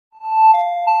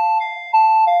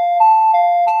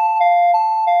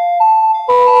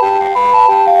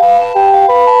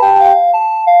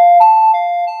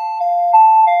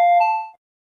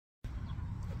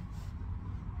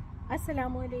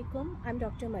I'm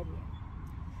Dr. Maria.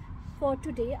 For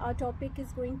today, our topic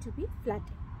is going to be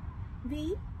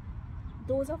flooding.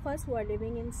 Those of us who are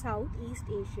living in Southeast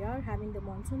Asia, are having the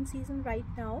monsoon season right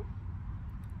now,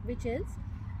 which is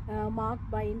marked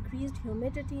by increased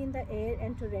humidity in the air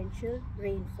and torrential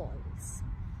rainfalls.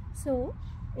 So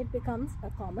it becomes a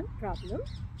common problem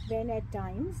when at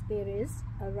times there is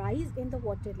a rise in the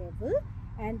water level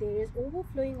and there is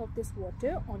overflowing of this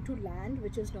water onto land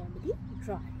which is normally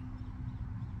dry.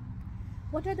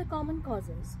 What are the common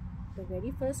causes? The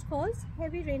very first cause,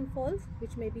 heavy rainfalls,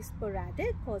 which may be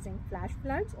sporadic, causing flash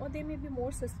floods, or they may be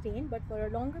more sustained but for a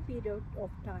longer period of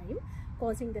time,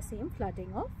 causing the same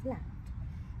flooding of land.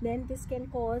 Then this can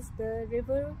cause the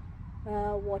river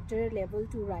water level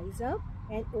to rise up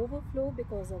and overflow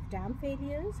because of dam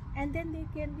failures, and then there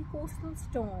can be coastal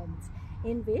storms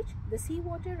in which the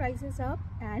seawater rises up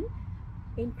and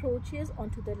encroaches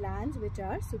onto the lands which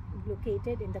are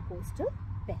located in the coastal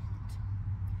belt.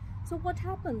 So what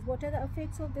happens? What are the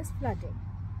effects of this flooding?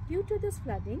 Due to this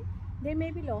flooding, there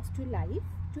may be loss to life,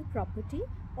 to property,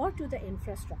 or to the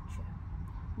infrastructure.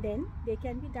 Then there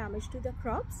can be damage to the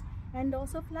crops and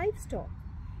loss of livestock.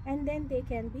 And then there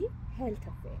can be health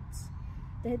effects.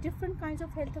 There are different kinds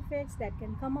of health effects that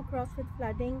can come across with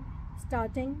flooding.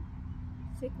 Starting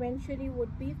sequentially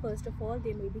would be, first of all,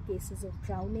 there may be cases of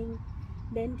drowning.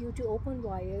 Then due to open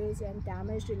wires and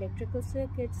damaged electrical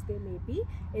circuits, there may be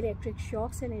electric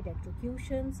shocks and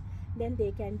electrocutions. Then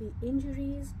there can be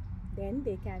injuries. Then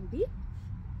there can be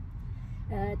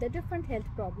the different health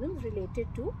problems related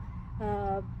to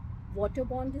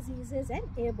waterborne diseases and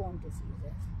airborne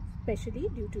diseases, especially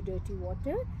due to dirty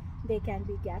water. There can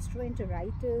be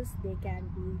gastroenteritis, there can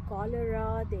be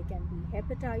cholera, there can be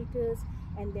hepatitis,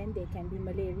 and then there can be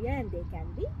malaria, and there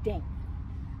can be dengue.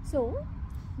 So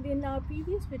in our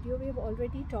previous video, we have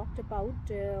already talked about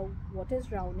what is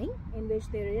drowning, in which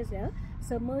there is a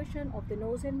submersion of the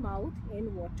nose and mouth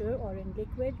in water or in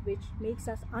liquid which makes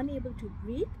us unable to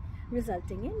breathe,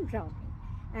 resulting in drowning.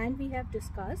 And we have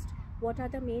discussed what are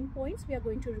the main points. We are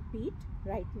going to repeat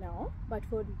right now, but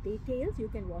for details you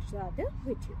can watch the other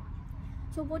video.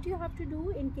 So what you have to do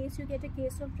in case you get a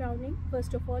case of drowning,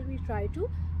 first of all, we try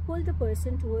to pull the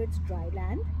person towards dry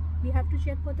land. We have to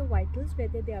check for the vitals,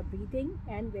 whether they are breathing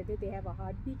and whether they have a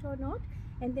heartbeat or not,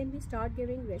 and then we start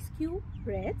giving rescue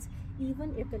breaths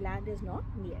even if the land is not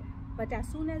near. But as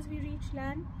soon as we reach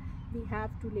land, we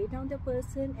have to lay down the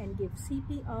person and give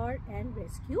CPR and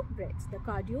rescue breaths, the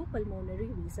cardiopulmonary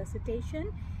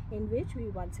resuscitation, in which we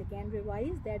once again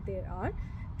revise that there are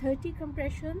 30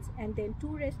 compressions and then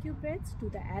 2 rescue breaths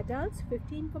to the adults,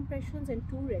 15 compressions and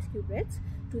 2 rescue breaths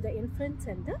to the infants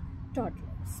and the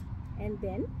toddlers. And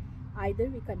then either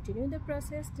we continue the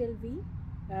process till we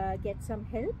get some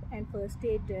help and first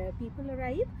aid people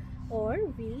arrive, or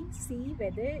we see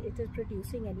whether it is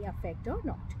producing any effect or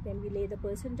not. Then we lay the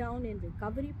person down in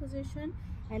recovery position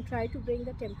and try to bring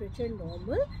the temperature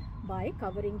normal by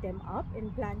covering them up in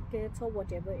blankets or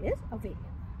whatever is available.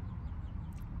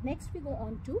 Next we go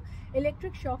on to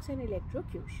electric shocks and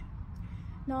electrocution.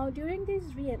 Now during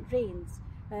these rains,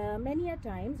 many a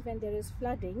times when there is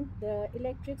flooding, the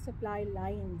electric supply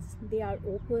lines, they are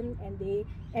open and they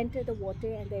enter the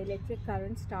water and the electric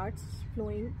current starts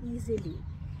flowing easily,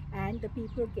 and the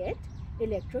people get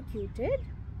electrocuted,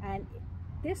 and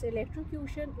this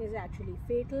electrocution is actually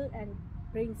fatal and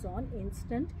brings on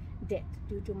instant death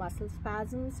due to muscle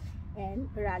spasms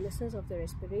and paralysis of the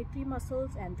respiratory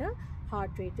muscles, and the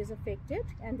heart rate is affected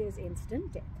and there is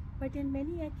instant death. But in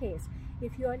many a case,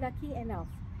 if you are lucky enough,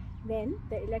 then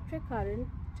the electric current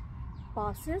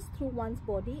passes through one's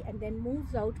body and then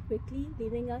moves out quickly,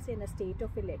 leaving us in a state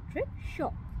of electric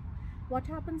shock. What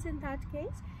happens in that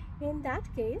case? In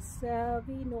that case,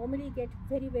 we normally get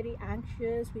very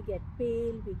anxious, we get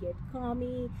pale, we get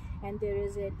clammy, and there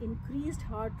is an increased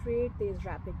heart rate, there is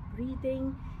rapid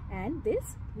breathing, and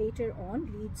this later on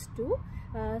leads to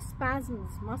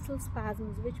spasms, muscle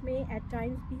spasms, which may at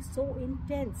times be so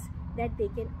intense that they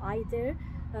can either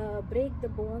break the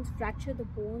bones, fracture the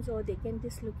bones, or they can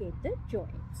dislocate the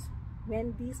joints.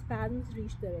 When these spasms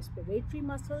reach the respiratory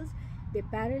muscles, they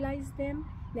paralyze them.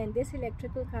 Then this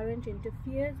electrical current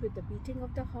interferes with the beating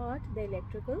of the heart, the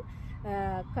electrical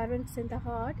currents in the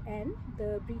heart, and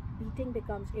the beating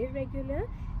becomes irregular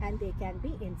and there can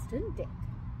be instant death.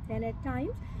 Then at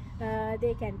times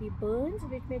there can be burns,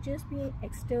 which may just be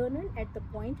external at the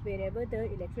point wherever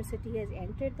the electricity has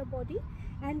entered the body,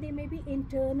 and there may be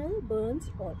internal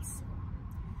burns also.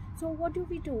 So what do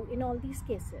we do in all these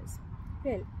cases?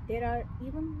 Well, there are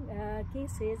even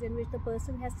cases in which the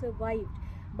person has survived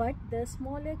but the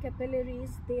smaller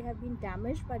capillaries, they have been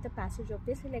damaged by the passage of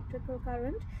this electrical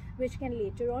current, which can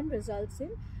later on result in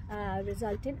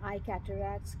eye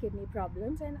cataracts, kidney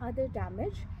problems, and other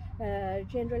damage,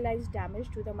 generalized damage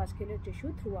to the muscular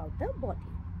tissue throughout the body.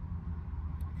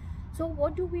 So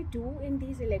what do we do in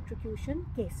these electrocution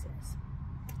cases?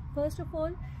 First of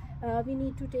all, we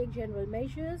need to take general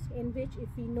measures, in which if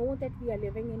we know that we are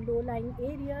living in low-lying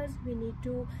areas, we need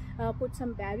to put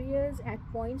some barriers at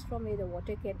points from where the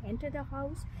water can enter the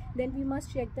house. Then we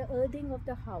must check the earthing of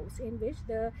the house, in which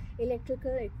the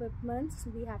electrical equipments,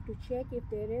 we have to check if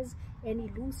there is any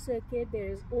loose circuit, there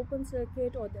is open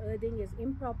circuit, or the earthing is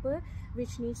improper,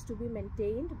 which needs to be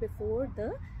maintained before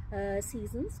the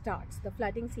season starts, the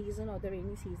flooding season or the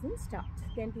rainy season starts.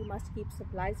 Then we must keep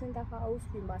supplies in the house.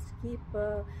 We must keep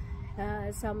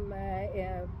some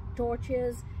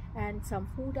torches and some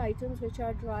food items which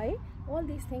are dry. All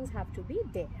these things have to be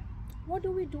there. What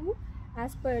do we do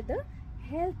as per the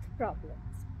health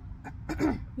problems?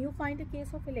 You find a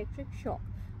case of electric shock.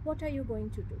 What are you going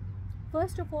to do?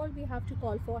 First of all, we have to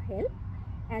call for help,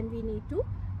 and we need to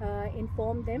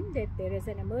inform them that there is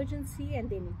an emergency and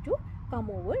they need to come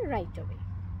over right away.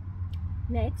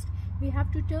 Next, we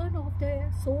have to turn off the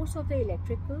source of the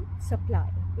electrical supply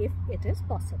if it is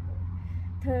possible.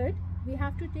 Third, we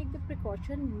have to take the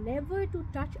precaution never to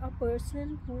touch a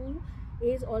person who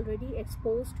is already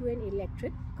exposed to an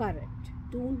electric current.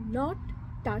 Do not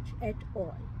touch at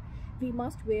all. We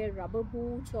must wear rubber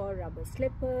boots or rubber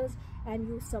slippers and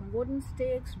use some wooden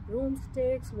sticks,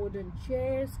 broomsticks, wooden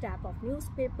chairs, stack of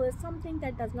newspapers, something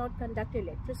that does not conduct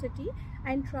electricity,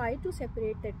 and try to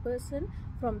separate that person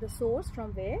from the source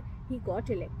from where he got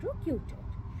electrocuted.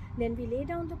 Then we lay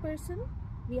down the person.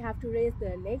 We have to raise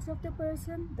the legs of the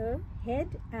person, the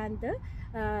head and the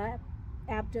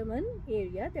abdomen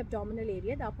area, the abdominal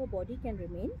area, the upper body can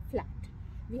remain flat.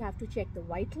 We have to check the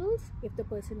vitals, if the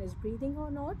person is breathing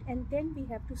or not, and then we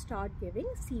have to start giving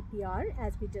CPR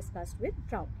as we discussed with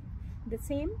drowning. The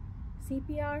same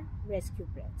CPR, rescue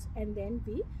breaths, and then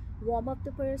we warm up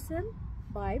the person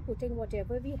by putting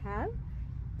whatever we have.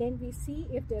 Then we see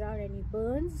if there are any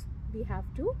burns. We have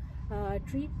to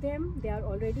treat them. They are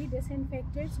already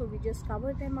disinfected, so we just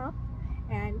cover them up.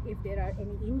 And if there are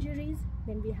any injuries,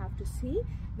 then we have to see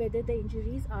whether the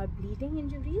injuries are bleeding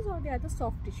injuries or they are the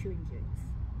soft tissue injuries.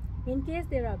 In case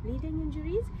there are bleeding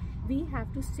injuries, we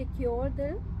have to secure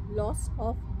the loss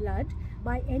of blood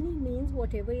by any means,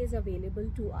 whatever is available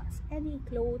to us. Any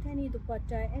cloth, any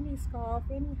dupatta, any scarf,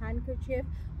 any handkerchief,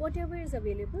 whatever is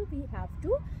available, we have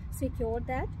to secure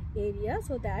that area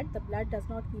so that the blood does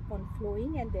not keep on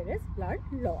flowing and there is blood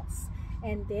loss.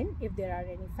 And then if there are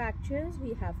any fractures,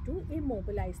 we have to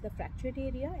immobilize the fractured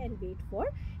area and wait for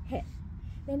help.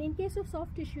 Then in case of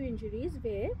soft tissue injuries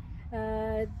where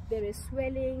there is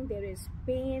swelling, there is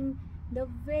pain, the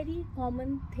very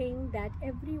common thing that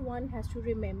everyone has to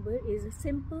remember is a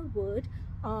simple word,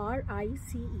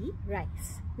 R-I-C-E,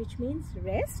 rice, which means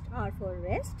rest, R for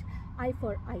rest, I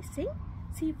for icing,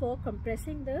 C for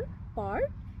compressing the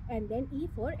part, and then E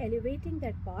for elevating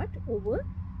that part over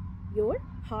your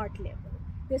heart level.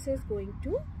 This is going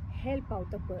to help out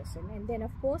the person. And then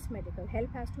of course medical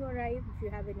help has to arrive. If you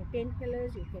have any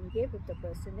painkillers, you can give if the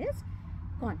person is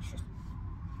conscious.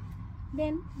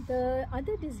 Then the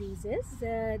other diseases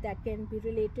that can be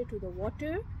related to the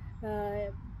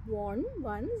waterborne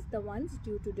ones, the ones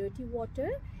due to dirty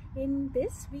water. In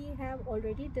this we have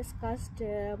already discussed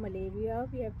malaria,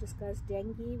 we have discussed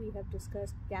dengue, we have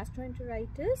discussed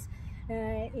gastroenteritis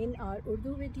in our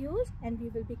Urdu videos, and we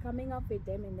will be coming up with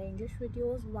them in the English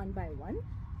videos one by one,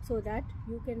 so that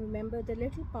you can remember the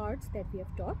little parts that we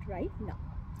have taught right now.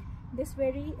 This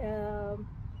very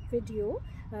video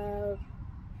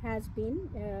has been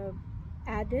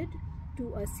added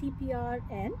to a CPR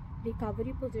and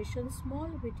recovery position small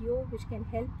video which can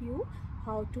help you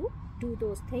how to do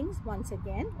those things once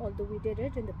again, although we did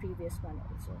it in the previous one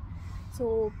also.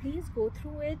 So please go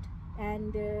through it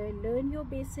and learn your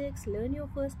basics, learn your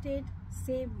first aid,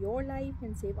 save your life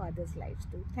and save others' lives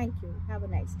too. Thank you. Have a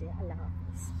nice day. Allah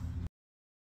Hafiz.